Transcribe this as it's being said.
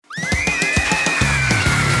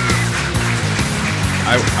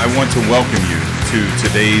I want to welcome you to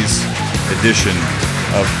today's edition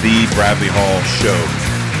of The Bradley Hall Show.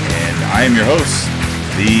 And I am your host,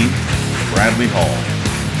 The Bradley Hall.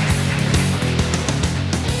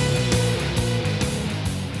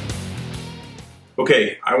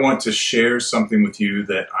 Okay, I want to share something with you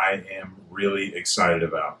that I am really excited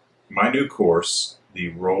about. My new course, The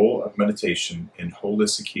Role of Meditation in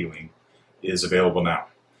Holistic Healing, is available now.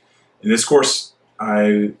 In this course,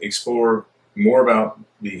 I explore more about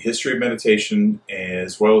the history of meditation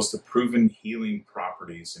as well as the proven healing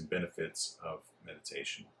properties and benefits of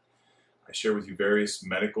meditation. I share with you various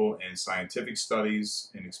medical and scientific studies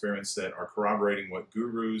and experiments that are corroborating what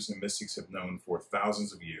gurus and mystics have known for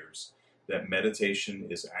thousands of years, that meditation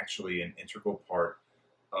is actually an integral part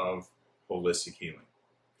of holistic healing.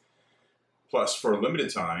 Plus, for a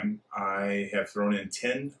limited time, I have thrown in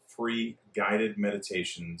 10 free guided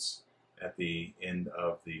meditations at the end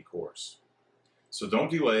of the course. So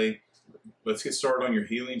don't delay. Let's get started on your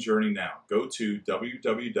healing journey now. Go to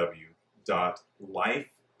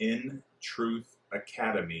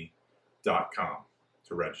www.lifeintruthacademy.com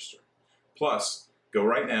to register. Plus, go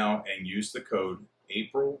right now and use the code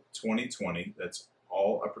April 2020. That's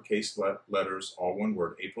all uppercase letters, all one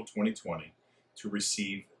word, April 2020, to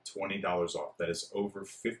receive $20 off. That is over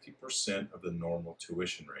 50% of the normal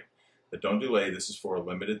tuition rate. But don't delay. This is for a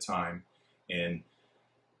limited time, and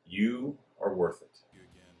you are worth it.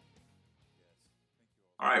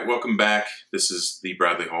 All right, welcome back. This is the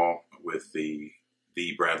Bradley Hall with the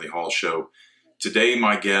Bradley Hall Show. Today,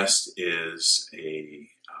 my guest is a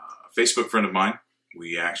Facebook friend of mine.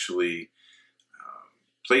 We actually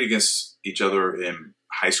played against each other in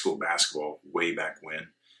high school basketball way back when.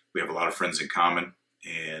 We have a lot of friends in common,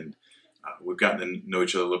 and we've gotten to know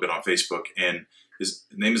each other a little bit on Facebook. And his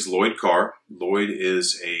name is Lloyd Carr. Lloyd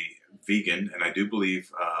is a vegan, and I do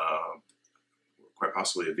believe quite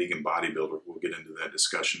possibly a vegan bodybuilder. We'll get into that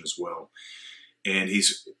discussion as well. And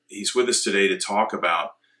he's with us today to talk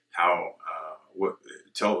about how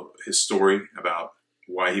tell his story about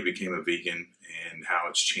why he became a vegan and how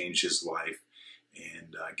it's changed his life,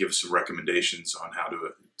 and give us some recommendations on how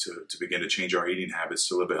to begin to change our eating habits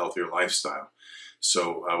to live a healthier lifestyle.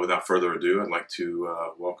 So without further ado, I'd like to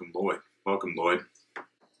welcome Lloyd. Welcome, Lloyd.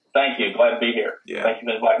 Thank you. Glad to be here. Yeah. Thank you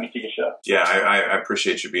for inviting me to your show. Yeah, I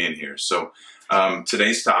appreciate you being here. So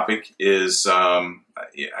today's topic is I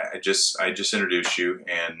just introduced you,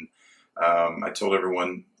 and I told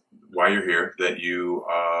everyone why you're here, that you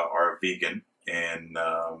are a vegan, and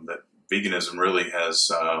that veganism really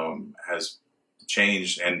has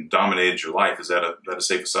changed and dominated your life. Is that a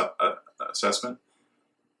safe assessment?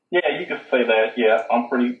 Yeah, you can say that. Yeah, I'm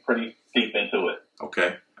pretty deep into it.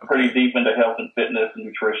 Okay. Pretty deep into health and fitness and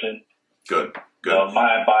nutrition. Good.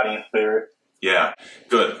 Mind, body, and spirit. Yeah,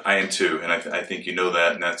 good. I am too, and I think you know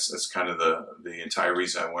that, and that's kind of the entire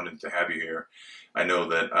reason I wanted to have you here. I know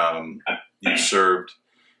that you serve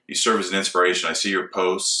as an inspiration. I see your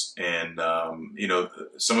posts, and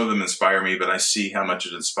some of them inspire me, but I see how much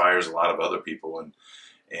it inspires a lot of other people,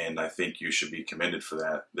 and I think you should be commended for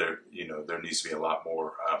that. There needs to be a lot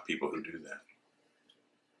more people who do that.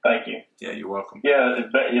 Thank you. Yeah, you're welcome. Yeah,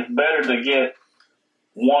 it's better to get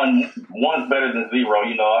one. One's better than zero.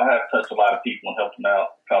 I have touched a lot of people and helped them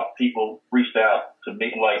out, because people reached out to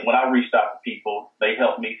me. Like when I reached out to people, they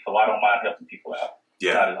helped me, so I don't mind helping people out.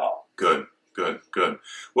 Yeah, not at all. Good.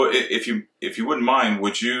 Well, if you wouldn't mind,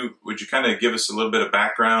 would you kind of give us a little bit of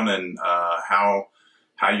background and how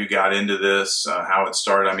you got into this, how it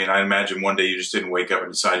started? I mean, I imagine one day you just didn't wake up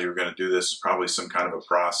and decide you were going to do this. It's probably some kind of a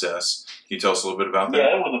process. Can you tell us a little bit about that?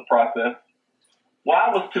 Yeah, it was a process. Well,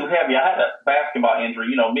 I was too heavy. I had a basketball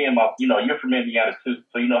injury. Me and you're from Indiana too,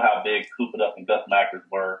 so you know how big Hoop It Up and Gus Mackers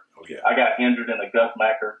were. Oh, yeah. I got injured in a Gus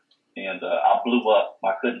Macker, and I blew up.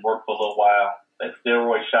 I couldn't work for a little while. That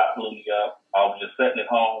steroid shot blew me up. I was just sitting at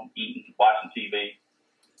home, eating, watching TV,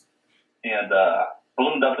 and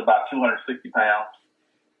ballooned up to about 260 pounds.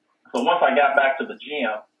 So once I got back to the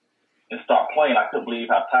gym and started playing, I couldn't believe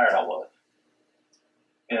how tired I was.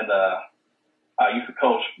 And I used to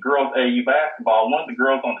coach girls AAU basketball. One of the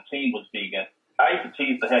girls on the team was vegan. I used to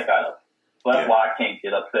tease the heck out of her. So that's why I can't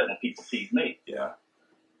get upset when people tease me. Yeah.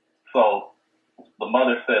 So the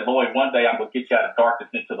mother said, Lloyd, one day I'm going to get you out of darkness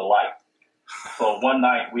into the light. So one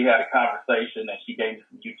night we had a conversation, and she gave me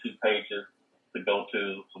some YouTube pages to go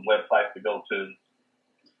to, some websites to go to.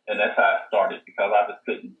 And that's how it started, because I just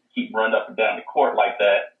couldn't keep running up and down the court like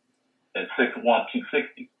that at 6'1",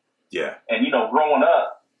 260. Yeah. And, growing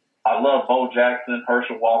up, I loved Bo Jackson,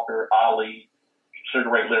 Herschel Walker, Ali, Sugar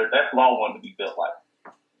Ray Leonard. That's what I wanted to be built like.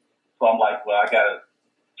 So I'm like, well, I got to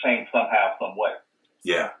change somehow, some way.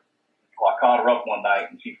 Yeah. Of I called her up one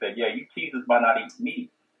night, and she said, yeah, you tease us by not eating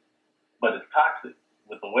meat, but it's toxic.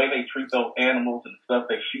 With the way they treat those animals and the stuff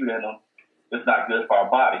they shoot at them, it's not good for our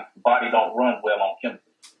body. The body don't run well on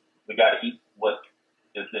chemicals. We got to eat what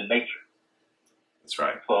is in nature. That's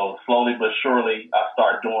right. So slowly but surely, I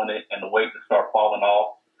started doing it, and the weight just started falling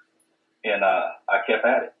off, and I kept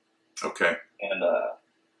at it. Okay. And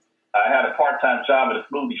I had a part-time job at a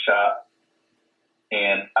smoothie shop,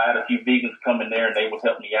 and I had a few vegans come in there, and they would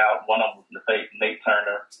help me out. One of them was Nate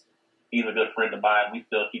Turner. He's a good friend of mine. We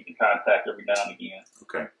still keep in contact every now and again.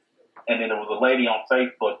 Okay. And then there was a lady on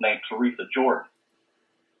Facebook named Teresa Jordan.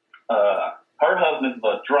 Her husband's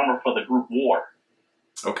the drummer for the group War.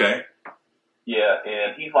 Okay. Yeah,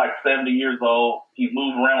 and he's like 70 years old. He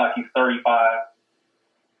moves around like he's 35.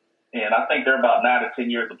 And I think they're about 9 to 10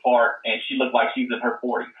 years apart, and she looked like she's in her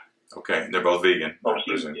 40s. Okay, and they're both vegan. So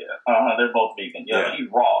they're both vegan. Yeah, she's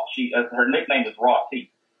raw. Her nickname is Raw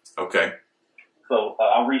T. Okay. So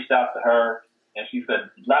I reached out to her, and she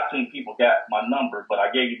said, not too many people got my number, but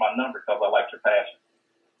I gave you my number because I liked your passion.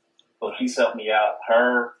 So she's helped me out.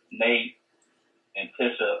 Her, Nate, and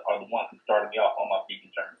Tisha are the ones who started me off on my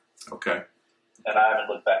vegan journey. Okay. And I haven't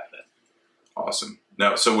looked back since. Awesome.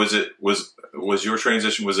 Now, so was your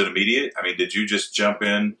transition, was it immediate? I mean, did you just jump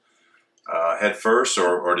in head first,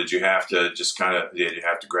 or did you have to just did you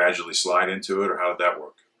have to gradually slide into it, or how did that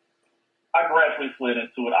work? I gradually slid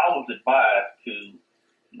into it. I was advised to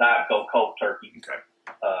not go cold turkey. Okay.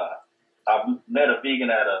 I met a vegan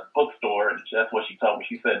at a bookstore, and that's what she told me.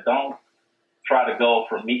 She said, don't try to go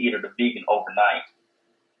from meat eater to vegan overnight.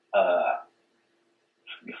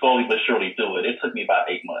 Slowly but surely do it. It took me about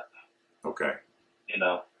 8 months. Okay.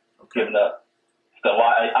 Giving up. So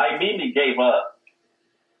I immediately gave up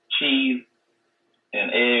cheese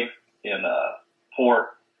and eggs and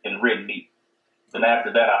pork and red meat. And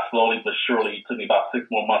after that, I slowly but surely, it took me about 6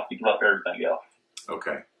 more months to give up everything else.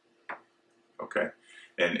 Okay. Okay.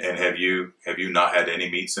 And have you not had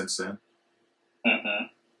any meat since then? Mm-hmm.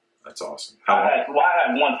 That's awesome. I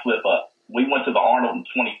had one slip up. We went to the Arnold in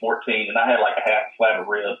 2014, and I had like a half slab of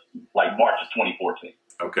ribs, like March of 2014.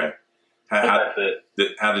 Okay. That's it.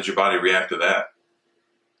 How did your body react to that?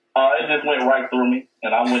 It just went right through me,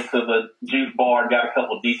 and I went to the juice bar and got a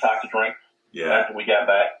couple of detox drinks. Yeah. After we got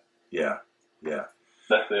back. Yeah. Yeah.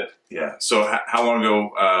 That's it. Yeah. So how long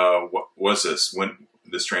ago was this? When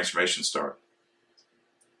this transformation started?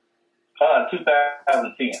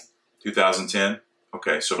 2010. 2010.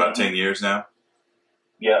 Okay, so about 10 years now.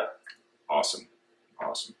 Yeah. Awesome.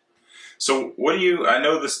 So what do you? I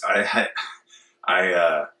know this.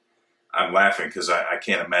 I'm laughing because I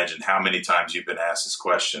can't imagine how many times you've been asked this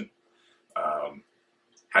question.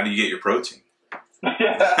 How do you get your protein? Yeah,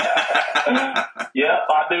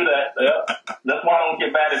 I do that. Yeah. That's why I don't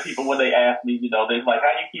get mad at people when they ask me. They're like,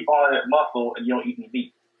 "How do you keep all that muscle and you don't eat any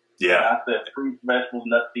meat?" Yeah. And I said, fruits, vegetables,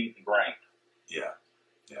 nuts, seeds, and grains. Yeah.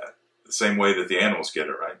 The same way that the animals get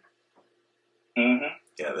it, right? Mm-hmm.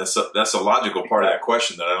 Yeah, that's a logical part of that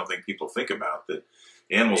question that I don't think people think about. That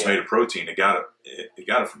animals made of protein. It got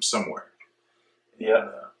it from somewhere.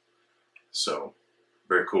 Yeah. So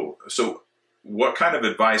very cool. So what kind of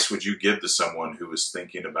advice would you give to someone who is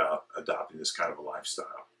thinking about adopting this kind of a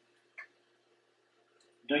lifestyle?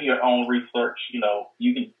 Do your own research.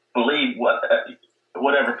 You can believe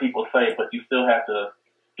whatever people say, but you still have to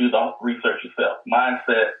do the research yourself.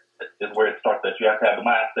 Mindset is where it starts. That you have to have the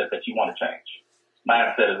mindset that you want to change.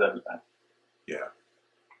 Mindset is everything. Yeah,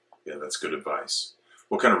 that's good advice.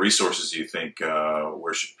 What kind of resources do you think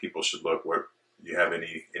where people should look? Do you have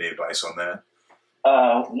any advice on that?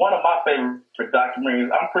 One of my favorite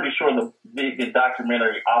documentaries, I'm pretty sure the vegan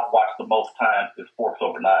documentary I've watched the most times is Forks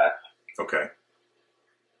Over Knives. Okay.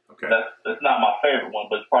 That's not my favorite one,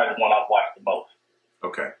 but it's probably the one I've watched the most.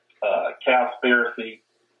 Okay. Cowspiracy.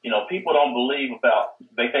 People don't believe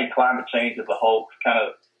they think climate change is a hoax,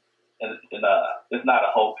 and it's not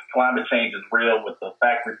a hoax. Climate change is real with the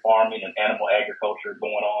factory farming and animal agriculture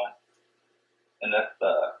going on. And that's,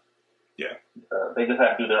 they just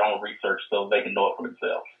have to do their own research so they can know it for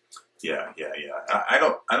themselves. Yeah. I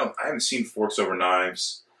haven't seen Forks Over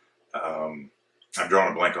Knives. I'm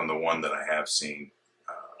drawing a blank on the one that I have seen.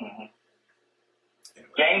 Mm-hmm.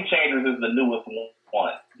 Anyway. Game Changers is the newest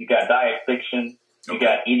one. You got Diet Fiction. You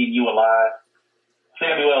got Eating You Alive.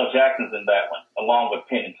 Samuel L. Jackson's in that one, along with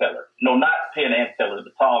Penn and Teller. No, not Penn and Teller,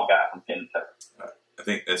 the tall guy from Penn and Teller. I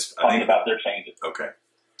think that's talking about their changes. Okay.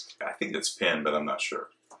 I think that's Penn, but I'm not sure.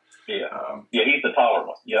 Yeah. He's the taller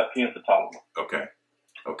one. Yep, he's the taller one.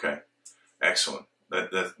 Okay. Excellent.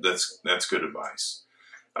 That's good advice.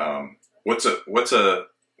 What's a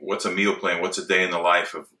meal plan? What's a day in the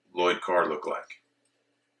life of Lloyd Carr look like?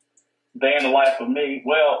 day in the life of me.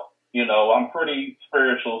 Well, you know, I'm pretty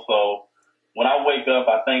spiritual, so when I wake up,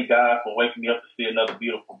 I thank God for waking me up to see another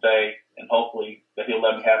beautiful day, and hopefully that He'll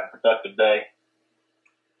let me have a productive day.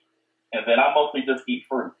 And then I mostly just eat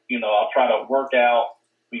fruit. You know, I'll try to work out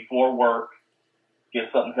before work,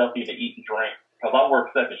 get something healthy to eat and drink. Because I work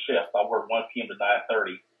second shift. I work 1 p.m. to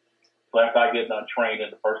 9:30. So after I get done training,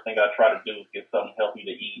 the first thing I try to do is get something healthy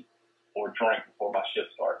to eat or drink before my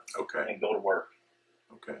shift starts. Okay. And go to work.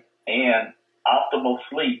 Okay. And optimal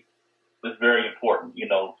sleep is very important. You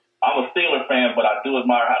know, I'm a Steelers fan, but I do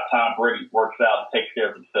admire how Tom Brady works out and takes care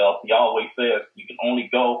of himself. He always says you can only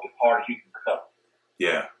go as hard as you can recover.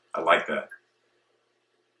 Yeah, I like that.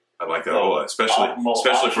 I like that So a lot,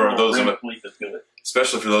 especially for those of us,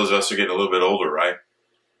 especially for those of us who are getting a little bit older, right?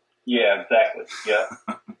 Yeah, exactly. Yeah.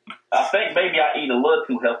 I think maybe I eat a little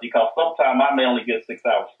too healthy because sometimes I may only get 6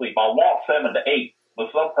 hours sleep. I want 7 to 8,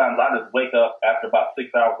 but sometimes I just wake up after about 6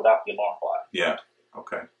 hours without the alarm clock. Yeah.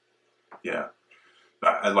 Okay. Yeah.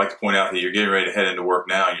 I'd like to point out that you're getting ready to head into work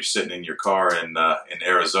now. You're sitting in your car in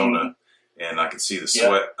Arizona, and I can see the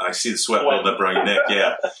sweat. Yeah. I see the sweat building up around your neck.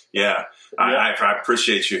 Yeah. Yeah. I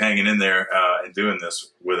appreciate you hanging in there and doing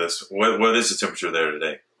this with us. What is the temperature there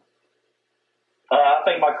today? I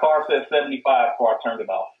think my car said 75 before I turned it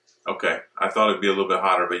off. Okay. I thought it'd be a little bit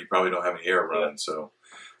hotter, but you probably don't have any air running. So,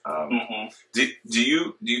 do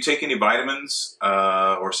you take any vitamins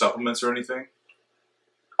or supplements or anything?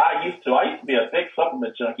 I used to be a big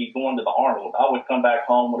supplement junkie going to the Arnold. I would come back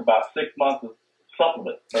home with about 6 months of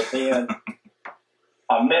supplements. But then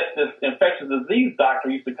I met this infectious disease doctor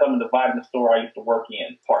who used to come in the vitamin store I used to work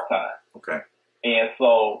in part-time. Okay. And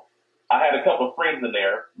so I had a couple of friends in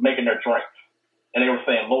there making their drinks. And they were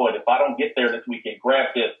saying, Lloyd, if I don't get there this weekend, grab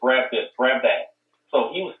this, grab that. So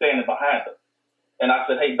he was standing behind them. And I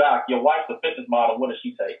said, hey, Doc, your wife's a fitness model. What does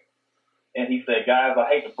she take? And he said, guys, I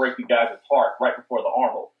hate to break you guys' heart right before the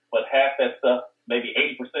Arnold, but half that stuff, maybe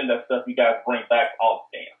 80% of that stuff you guys bring back all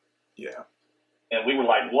the scam. Yeah. And we were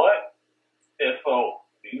like, what? And so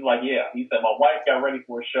he's like, yeah. He said, my wife got ready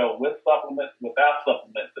for a show with supplements, without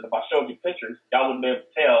supplements. And if I showed you pictures, y'all wouldn't be able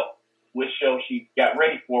to tell which show she got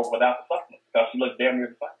ready for without the supplements because she looked damn near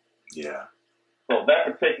the same. Yeah. So that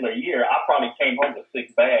particular year, I probably came home with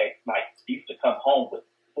 6 bags. Like, used to come home with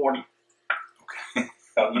 40. Okay.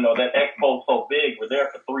 Because, you know, that expo's so big. We're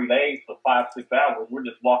there for 3 days, for 5-6 hours. We're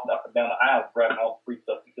just walking up and down the aisle grabbing all the free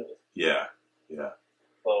stuff we could. Yeah. Yeah.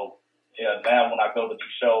 So, yeah, now when I go to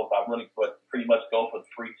these shows, I really pretty much go for the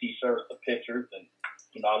free T-shirts, the pictures, and,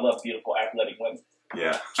 you know, I love beautiful athletic women.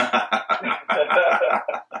 Yeah.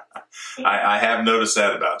 I have noticed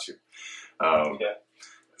that about you. Yeah.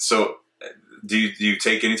 So, do you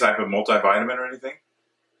take any type of multivitamin or anything?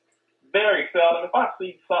 Very seldom. If I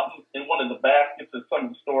see something in one of the baskets at some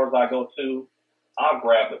of the stores I go to, I'll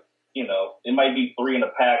grab it. You know, it may be 3 in a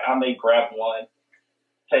pack. I may grab one,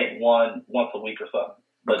 take one once a week or something.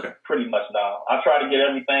 But pretty much now, I try to get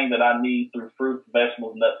everything that I need through fruits,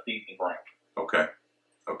 vegetables, nuts, seeds, and grains. Okay.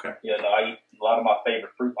 Okay. You know, I eat a lot of my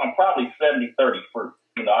favorite fruits. I'm probably 70-30 fruit.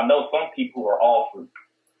 You know, I know some people are all fruit.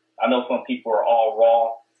 I know some people are all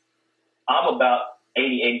raw. I'm about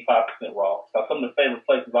 80-85% raw. So some of the favorite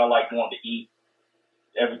places I like going to eat,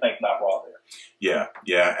 everything's not raw there. Yeah,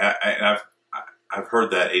 yeah. And I've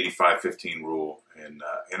heard that 85-15 rule, and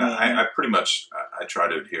I pretty much I try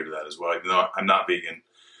to adhere to that as well. Even though I'm not vegan,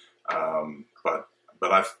 but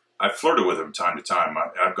I've flirted with it from time to time.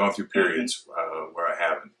 I've gone through periods where I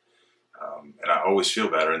haven't, and I always feel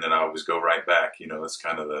better, and then I always go right back. You know, that's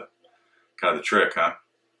kind of the trick, huh?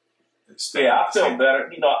 Yeah, I feel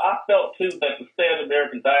better. You know, I felt too that the standard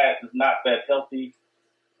American diet is not that healthy.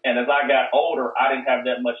 And as I got older, I didn't have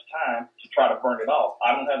that much time to try to burn it off.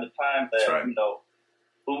 I don't have the time that, you know,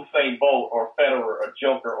 Usain Bolt or Federer or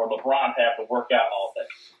Joker or LeBron have to work out all day.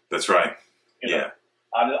 That's right. You know,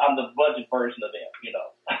 I'm the budget version of them, you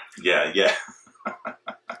know. Yeah, yeah.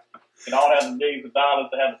 And I don't have the millions of dollars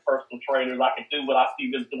to have the personal trainers. I can do what I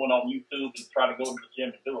see them doing on YouTube and try to go to the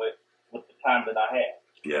gym and do it with the time that I have.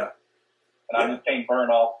 Yeah. And I just can't burn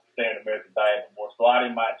off the standard American diet anymore. So I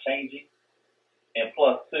didn't mind changing. And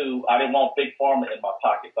plus, too, I didn't want big pharma in my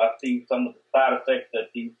pockets. I see some of the side effects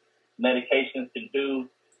that these medications can do.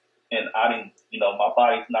 And I didn't, you know, my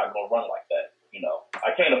body's not going to run like that. You know,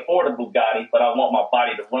 I can't afford a Bugatti, but I want my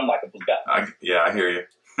body to run like a Bugatti. I hear you.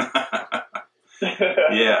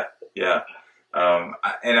 Yeah, yeah.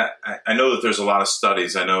 I know that there's a lot of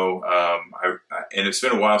studies. I know, and it's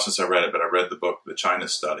been a while since I read it, but I read the book, The China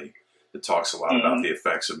Study, that talks a lot about the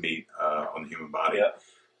effects of meat on the human body. Yeah.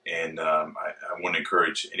 And I want to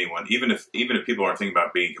encourage anyone, even if people aren't thinking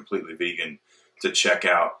about being completely vegan, to check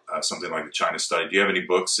out something like the China Study. Do you have any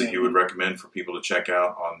books that you would recommend for people to check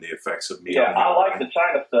out on the effects of meat? Yeah, I like the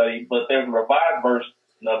China Study, but there's a revised version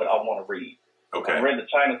of it I want to read. Okay. I read the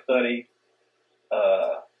China Study.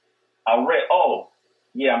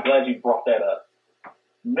 I'm glad you brought that up.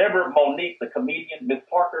 Remember Monique, the comedian, Miss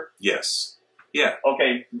Parker? Yes. Yeah.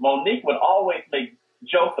 Okay, Monique would always make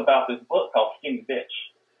jokes about this book called Skinny Bitch.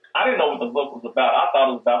 I didn't know what the book was about. I thought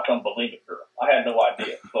it was about some bulimic girl. I had no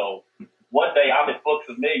idea. So one day I'm at Books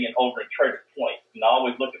A Million over in Trader Point. I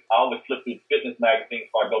always flip through the fitness magazines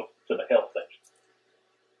before I go to the health section.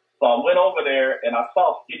 So I went over there and I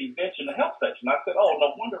saw Skinny Bitch in the health section. I said, oh,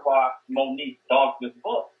 no wonder why Monique dogged this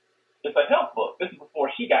book. It's a health book. This is before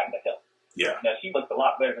she got into health. Yeah. Now, she looks a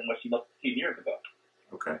lot better than what she looked 10 years ago.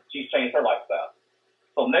 Okay. She's changed her lifestyle.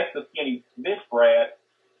 So next to Skinny Bitch, Brad,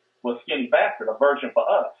 was Skinny Bastard, a version for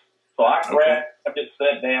us. So I just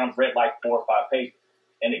sat down, read like 4 or 5 pages,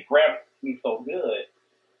 and it grabbed me so good,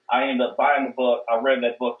 I ended up buying the book. I read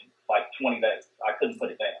that book in like 20 days. I couldn't put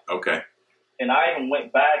it down. Okay. And I even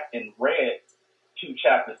went back and read 2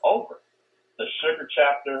 chapters over, the sugar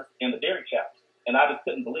chapter and the dairy chapter. And I just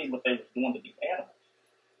couldn't believe what they were doing to these animals.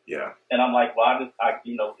 Yeah. And I'm like, well, it's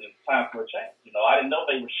time for a change. I didn't know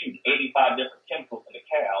they were shooting 85 different chemicals in the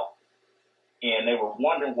cow. And they were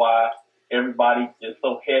wondering why everybody is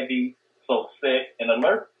so heavy, so sick, and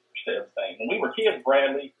allergic to everything. When we were kids,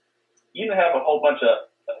 Bradley, you didn't have a whole bunch of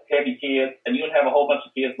heavy kids, and you didn't have a whole bunch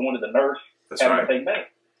of kids going to the nurse having to take meds.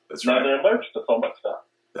 That's now right. They're allergic to so much stuff.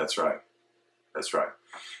 That's right. That's right.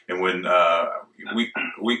 And when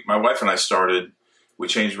my wife and I started, we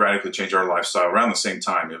radically changed our lifestyle around the same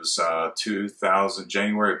time. It was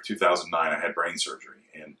January of 2009. I had brain surgery,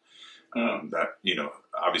 and that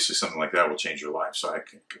obviously something like that will change your life. So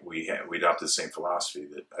we adopted the same philosophy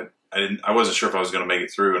that I wasn't sure if I was going to make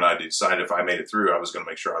it through, and I decided if I made it through, I was going to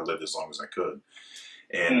make sure I lived as long as I could.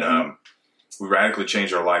 And we radically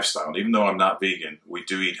changed our lifestyle. And even though I'm not vegan, we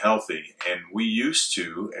do eat healthy. And we used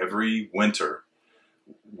to, every winter,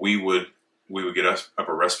 we would get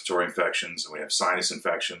upper respiratory infections, and we have sinus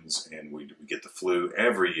infections, and we get the flu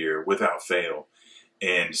every year without fail.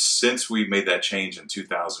 And since we made that change in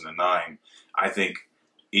 2009, I think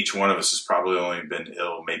each one of us has probably only been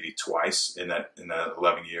ill maybe twice in that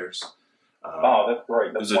 11 years. That's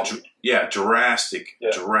great. That's drastic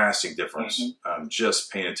difference.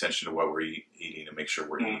 Just paying attention to what we're eating and make sure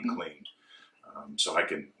we're eating clean. So I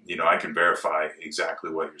can verify exactly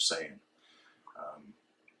what you're saying.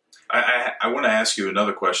 I want to ask you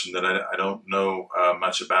another question that I don't know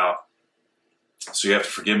much about. So you have to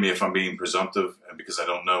forgive me if I'm being presumptive because I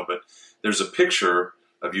don't know, but there's a picture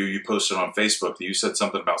of you posted on Facebook that you said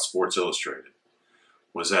something about Sports Illustrated.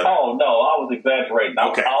 Was that? Oh, no, I was exaggerating.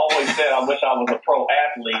 Okay. I always said I wish I was a pro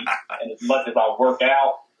athlete, and as much as I work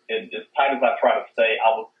out and as tight as I try to stay,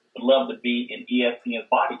 I would love to be in ESPN's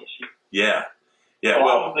body issue. Yeah. Yeah. So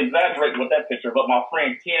I was exaggerating with that picture, but my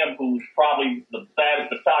friend Tim, who's probably the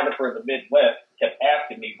baddest photographer in the Midwest, kept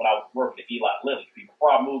asking me when I was working at Eli Lilly.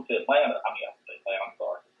 Before I moved to Atlanta,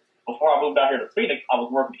 before I moved out here to Phoenix, I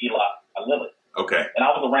was working at Eli Lilly. Okay. And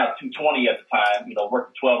I was around 220 at the time,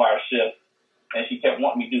 working 12-hour shifts. And she kept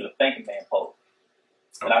wanting me to do the thinking man pose.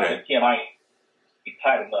 And I said, Kim, I ain't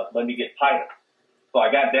tight enough. Let me get tighter. So I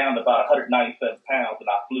got down to about 197 pounds, and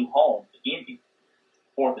I flew home to Indy,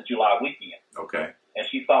 4th of July weekend. Okay. And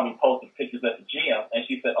she saw me posting pictures at the gym, and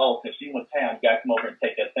she said, oh, since you in town, you got to come over and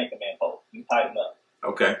take that thinking man pose. You tighten up.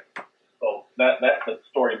 Okay. So that's the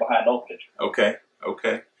story behind those pictures. Okay.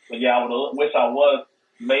 But yeah, I would wish I was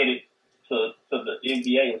made it to the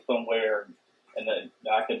NBA or somewhere, and then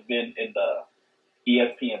I could have been in the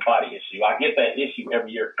ESPN body issue. I get that issue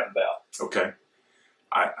every year it comes out. Okay.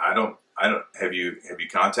 I don't have you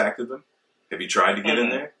contacted them? Have you tried to get in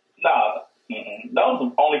there? No. Those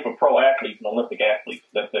are only for pro athletes and Olympic athletes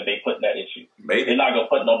that they put in that issue. Maybe. They're not going to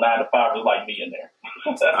put no 9-to-5ers like me in there.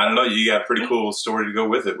 I don't know. You got a pretty cool story to go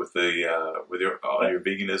with it, with your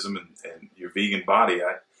veganism and your vegan body.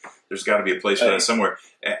 There's got to be a place for that somewhere.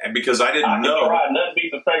 And because I didn't know. Try. Nothing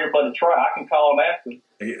beats a failure but a try. I can call and ask them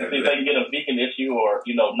and see if they can get a vegan issue or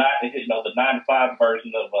the 9-to-5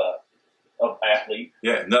 version of athlete.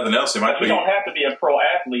 Yeah, nothing else. You don't have to be a pro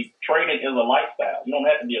athlete. Training is a lifestyle. You don't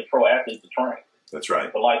have to be a pro athlete to train. That's right.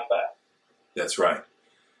 It's a lifestyle. That's right.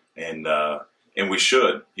 And we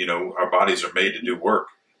should. Our bodies are made to do work,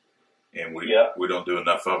 and we don't do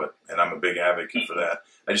enough of it. And I'm a big advocate for that.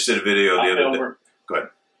 I just did a video the other day. Go ahead.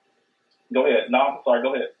 Go ahead. No, I'm sorry.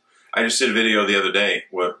 Go ahead. I just did a video the other day,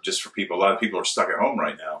 just for people. A lot of people are stuck at home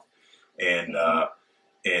right now, and I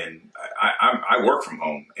work from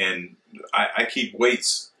home, and I keep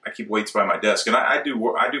weights keep weights by my desk, and I do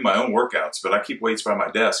my own workouts, but I keep weights by my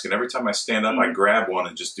desk, and every time I stand up, I grab one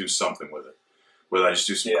and just do something with it. Whether I just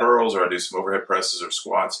do some curls or I do some overhead presses or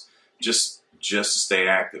squats, just to stay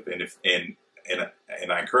active. And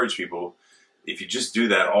I encourage people, if you just do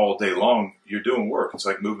that all day long, you're doing work. It's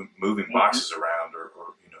like moving boxes around, or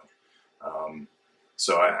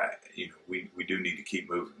so we do need to keep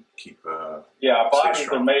moving. Our bodies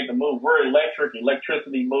are made to move. We're electric.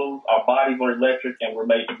 Electricity moves. Our bodies are electric, and we're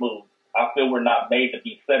made to move. I feel we're not made to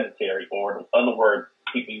be sedentary, or in other words,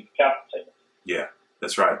 people use couch potatoes. Yeah,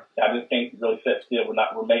 that's right. I just can't really sit still. We're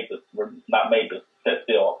not made to sit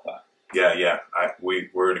still all the time. Yeah.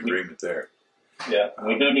 We're in agreement there. Yeah,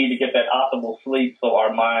 we do need to get that optimal sleep so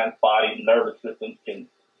our minds, bodies, and nervous systems can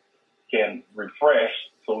refresh,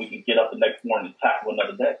 so we can get up the next morning and tackle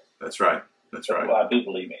another day. That's right. That's right. What I do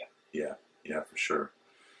believe in. Yeah, for sure.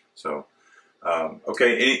 So,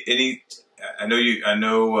 okay. I know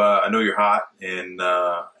you're hot, and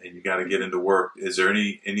you got to get into work. Is there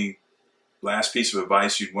any last piece of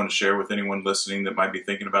advice you'd want to share with anyone listening that might be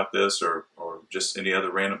thinking about this, or just any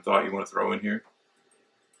other random thought you want to throw in here?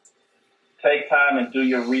 Take time and do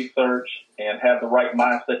your research and have the right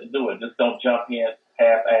mindset to do it. Just don't jump in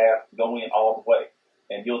half-assed, go in all the way,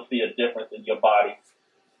 and you'll see a difference in your body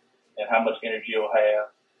and how much energy you'll have,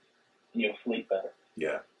 and you'll sleep better.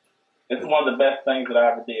 Yeah. It's one of the best things that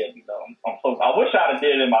I ever did. I wish I'd have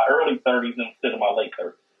did it in my early 30s instead of my late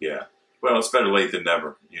 30s. Yeah. Well, it's better late than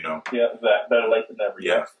never, Yeah, exactly. Better late than never.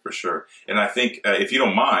 Yeah, for sure. And I think, if you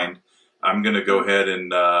don't mind, I'm going to go ahead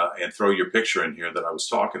and throw your picture in here that I was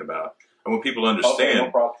talking about. I want people to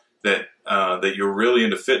understand that you're really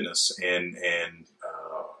into fitness and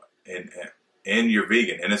you're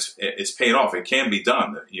vegan, and it's paying off. It can be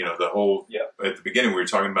done. The whole at the beginning we were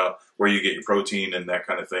talking about where you get your protein and that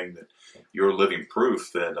kind of thing. That you're living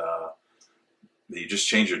proof that you just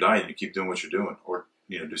change your diet and you keep doing what you're doing, or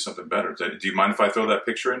do something better. Do you mind if I throw that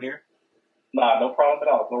picture in here? Nah, no problem at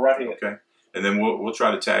all. Go right ahead. Okay, and then we'll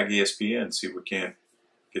try to tag ESPN and see if we can't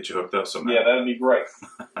get you hooked up somehow. Yeah, that would be great.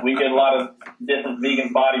 We get a lot of different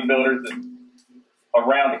vegan bodybuilders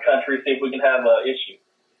around the country. See if we can have an issue.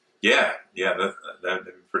 Yeah, that'd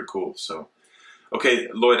be pretty cool. So, okay,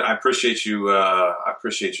 Lloyd, I appreciate you.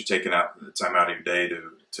 Taking out the time out of your day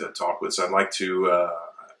to talk with us. I'd like to,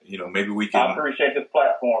 maybe we can. I appreciate this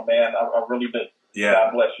platform, man. I really do. Yeah.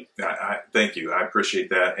 God bless you. Thank you. I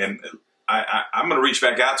appreciate that, and I'm going to reach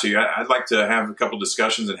back out to you. I'd like to have a couple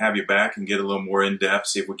discussions and have you back and get a little more in depth.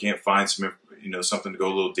 See if we can't find some, something to go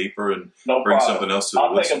a little deeper and bring something else to the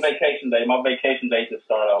list. I'll take a vacation day. My vacation day just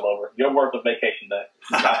started all over. You're worth a vacation day.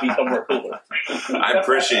 I'll be somewhere cooler. I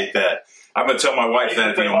appreciate that. I'm going to tell my wife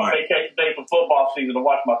that if you don't mind. My vacation day for football season to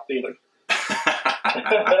watch my Steelers.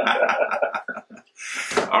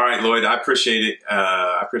 All right, Lloyd. I appreciate it.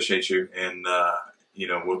 I appreciate you, and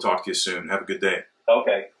we'll talk to you soon. Have a good day.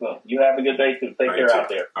 Okay, well, you have a good day, too. Take care out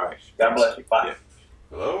there. All right. God bless you. Bye. Yeah.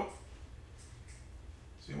 Hello?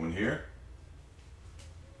 Is anyone here?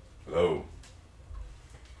 Hello?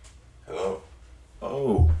 Hello?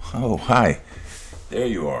 Oh, hi. There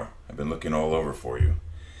you are. I've been looking all over for you.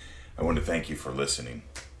 I want to thank you for listening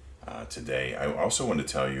today. I also want to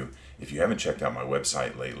tell you, if you haven't checked out my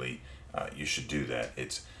website lately, you should do that.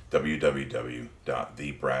 It's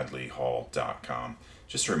www.thebradleyhall.com.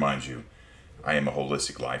 Just to remind you, I am a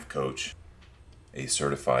holistic life coach, a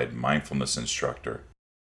certified mindfulness instructor,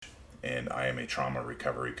 and I am a trauma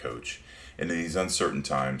recovery coach. And in these uncertain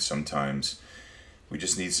times, sometimes we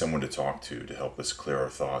just need someone to talk to help us clear our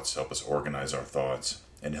thoughts, help us organize our thoughts,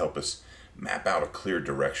 and help us map out a clear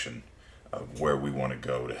direction of where we want to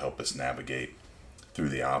go to help us navigate through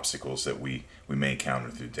the obstacles that we may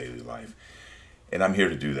encounter through daily life. And I'm here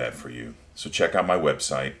to do that for you. So check out my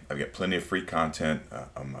website. I've got plenty of free content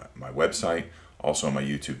on my website, also on my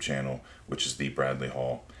YouTube channel, which is The Bradley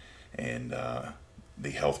Hall, and The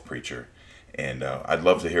Health Preacher. And I'd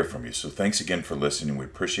love to hear from you. So thanks again for listening. We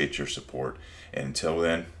appreciate your support. And until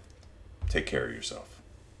then, take care of yourself.